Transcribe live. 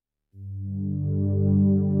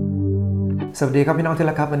สวัสดีครับพี่น้องที่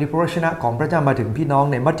รักครับวันนี้พระวจนะของพระเจ้ามาถึงพี่น้อง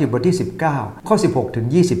ในมัทธิวบทที่19ข้อ16ถึง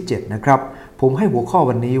27นะครับผมให้หัวข้อ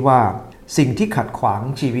วันนี้ว่าสิ่งที่ขัดขวาง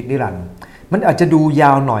ชีวิตนิรันดร์มันอาจจะดูย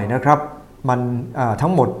าวหน่อยนะครับมันทั้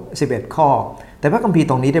งหมด11ข้อแต่พระคัมภีร์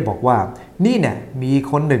ตรงนี้ได้บอกว่านี่เนี่ยมี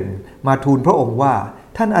คนหนึ่งมาทูลพระองค์ว่า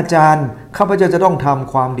ท่านอาจารย์ข้าพเจ้าจะต้องท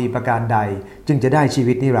ำความดีประการใดจึงจะได้ชี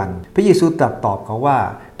วิตนิรันดร์พระเยซูตรัสตอบเขาว่า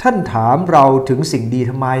ท่านถามเราถึงสิ่งดี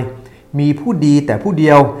ทำไมมีผู้ดีแต่ผู้เ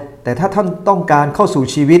ดียวแต่ถ้าท่านต้องการเข้าสู่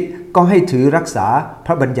ชีวิตก็ให้ถือรักษาพ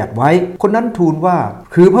ระบัญญัติไว้คนนั้นทูลว่า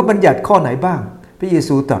คือพระบัญญัติข้อไหนบ้างพระเย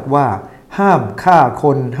ซูตรัสว่าห้ามฆ่าค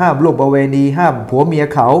นห้ามล่วงประเวณีห้ามผัวเมีย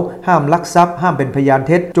เขาห้ามลักทรัพย์ห้ามเป็นพยานเ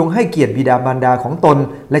ท็จจงให้เกียรติบิดามารดาของตน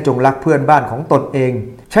และจงรักเพื่อนบ้านของตนเอง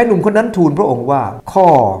ชายหนุ่มคนนั้นทูลพระองค์ว่าข้อ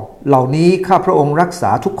เหล่านี้ข้าพระองค์รักษา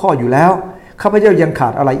ทุกข้ออยู่แล้วข้าพเจ้ายังขา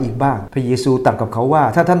ดอะไรอีกบ้างพระเยซูตรัสกับเขาว่า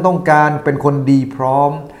ถ้าท่านต้องการเป็นคนดีพร้อ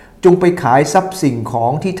มจงไปขายทรัพย์สิ่งขอ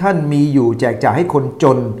งที่ท่านมีอยู่แจกจ่ายให้คนจ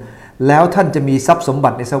นแล้วท่านจะมีทรัพย์สมบั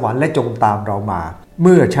ติในสวรรค์และจงตามเรามาเ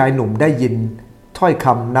มื่อชายหนุ่มได้ยินถ้อยค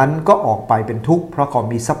ำนั้นก็ออกไปเป็นทุกข์เพราะเขา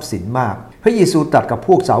มีทรัพย์สินมากพระเยซูตรัสกับพ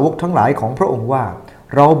วกสาวกทั้งหลายของพระองค์ว่า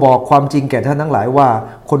เราบอกความจริงแก่ท่านทั้งหลายว่า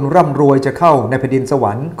คนร่ำรวยจะเข้าในแผ่นดินสว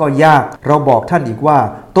รรค์ก็ยากเราบอกท่านอีกว่า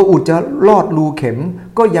ตัวอุดจะลอดรูเข็ม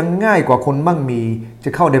ก็ยังง่ายกว่าคนมั่งมีจะ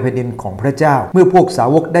เข้าในแผ่นดินของพระเจ้าเมื่อพวกสา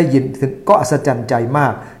วกได้ยินก็อัศจรรย์ใจมา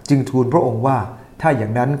กจึงทูลพระองค์ว่าถ้าอย่า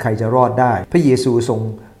งนั้นใครจะรอดได้พระเยซูทรง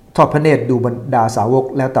ทอดพระเนตรดูบรรดาสาวก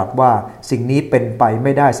แล้วตรัสว่าสิ่งนี้เป็นไปไ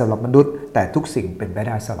ม่ได้สำหรับมนุษย์แต่ทุกสิ่งเป็นไปไ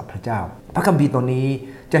ด้สำหรับพระเจ้าพระคัมภีร์ตัวนี้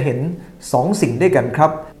จะเห็น2 สิ่งด้วยกันครั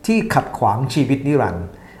บที่ขัดขวางชีวิตนิรันดร์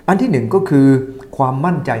อันที่1ก็คือความ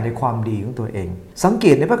มั่นใจในความดีของตัวเองสังเก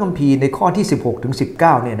ตในพระคัมภีร์ในข้อที่16ถึง19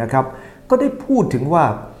เนี่ยนะครับก็ได้พูดถึงว่า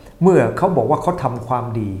เมื่อเขาบอกว่าเขาทำความ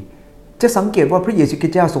ดีจะสังเกตว่าพระเยซูคริ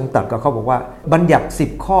สต์เจ้าทรงตรัสกับเขาบอกว่าบัญญัติ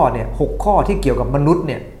10ข้อเนี่ย6ข้อที่เกี่ยวกับมนุษย์เ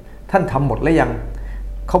นี่ยท่านทำหมดแล้วยัง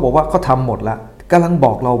เขาบอกว่าเขาทำหมดแล้วกำลังบ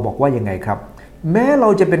อกเราบอกว่ายังไงครับแม้เรา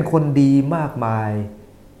จะเป็นคนดีมากมาย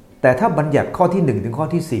แต่ถ้าบัญญัติข้อที่1ถึงข้อ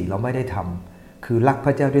ที่4เราไม่ได้ทำคือรักพ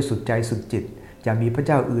ระเจ้าด้วยสุดใจสุดจิตอย่ามีพระเ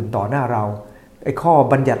จ้าอื่นต่อหน้าเราไอ้ข้อ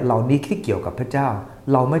บัญญัติเหล่านี้ที่เกี่ยวกับพระเจ้า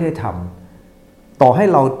เราไม่ได้ทำต่อให้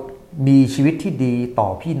เรามีชีวิตที่ดีต่อ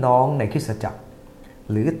พี่น้องในคริสตจักร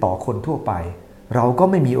หรือต่อคนทั่วไปเราก็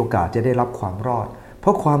ไม่มีโอกาสจะได้รับความรอดเพร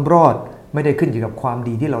าะความรอดไม่ได้ขึ้นอยู่กับความ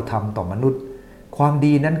ดีที่เราทำต่อมนุษย์ความ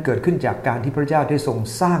ดีนั้นเกิดขึ้นจากการที่พระเจ้าได้ทรง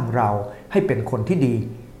สร้างเราให้เป็นคนที่ดี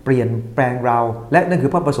เปลี่ยนแปลงเราและนั่นคื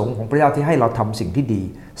อพระประสงค์ของพระเจ้าที่ให้เราทำสิ่งที่ดี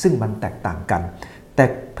ซึ่งมันแตกต่างกันแต่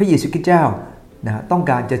พระเยซูคริสต์เจ้าต้อง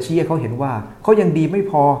การจะชี้ให้เขาเห็นว่าเขายังดีไม่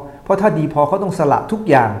พอเพราะถ้าดีพอเขาต้องสละทุก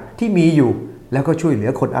อย่างที่มีอยู่แล้วก็ช่วยเหลื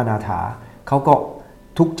อคนอนาถาเขาก็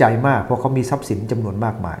ทุกข์ใจมากเพราะเขามีทรัพย์สินจำนวนม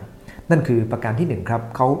ากมายนั่นคือประการที่1ครับ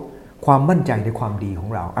เขาความมั่นใจในความดีของ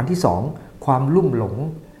เราอันที่2ความลุ่มหลง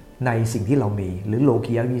ในสิ่งที่เรามีหรือโล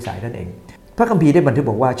กียวิสัยนั่นเองพระคัมภีร์ได้บันทึก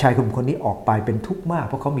บอกว่าชายคนนี้ออกไปเป็นทุกข์มาก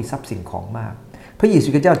เพราะเขามีทรัพย์สินของมากพระเยซู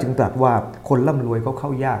คริสต์เจ้าจึงตรัสว่าคนร่ำรวยเขาเข้า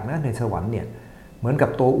ยากนะในสวรรค์เนี่ยเหมือนกับ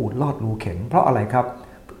ตัวอูฐลอดรูเข็มเพราะอะไรครับ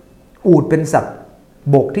อูฐเป็นสัตว์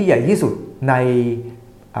บกที่ใหญ่ที่สุดใน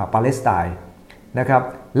ปาเลสไตน์นะครับ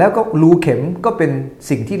แล้วก็รูเข็มก็เป็น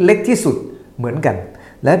สิ่งที่เล็กที่สุดเหมือนกัน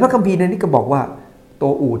และพระคัมภีร์ในนี้ก็บอกว่าตั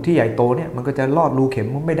วอูฐที่ใหญ่โตเนี่ยมันก็จะลอดรูเข็ม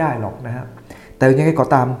ไม่ได้หรอกนะฮะแต่ยังไงก็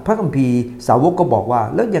ตามพระคัมภีร์สาวกก็บอกว่า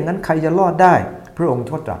แล้วอย่างนั้นใครจะรอดได้พระองค์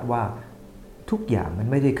ตรัสว่าทุกอย่างมัน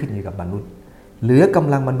ไม่ได้ขึ้นอยู่กับมนุษย์เหลือก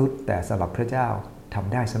ำลังมนุษย์แต่สำหรับพระเจ้าท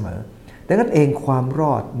ำได้เสมอดังนั้นเองความร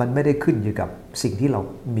อดมันไม่ได้ขึ้นอยู่กับสิ่งที่เรา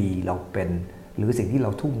มีเราเป็นหรือสิ่งที่เรา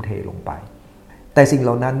ทุ่มเทลงไปแต่สิ่งเห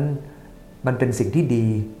ล่านั้นมันเป็นสิ่งที่ดี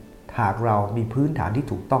หากเรามีพื้นฐานที่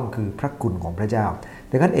ถูกต้องคือพระคุณของพระเจ้า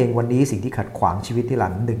ดังนั้นเองวันนี้สิ่งที่ขัดขวางชีวิตนิรั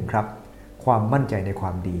นดร์1ครับความมั่นใจในคว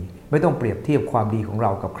ามดีไม่ต้องเปรียบเทียบความดีของเร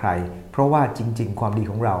ากับใครเพราะว่าจริงๆความดี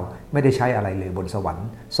ของเราไม่ได้ใช้อะไรเลยบนสวรรค์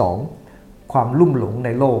2ความลุ่มหลงใน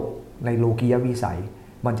โลกในโลกียวิสัย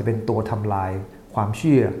มันจะเป็นตัวทำลายความเ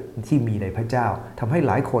ชื่อที่มีในพระเจ้าทำให้ห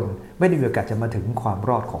ลายคนไม่ได้มีโอกาสจะมาถึงความ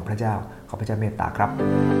รอดของพระเจ้าขอพระเจ้าเมตตาครับ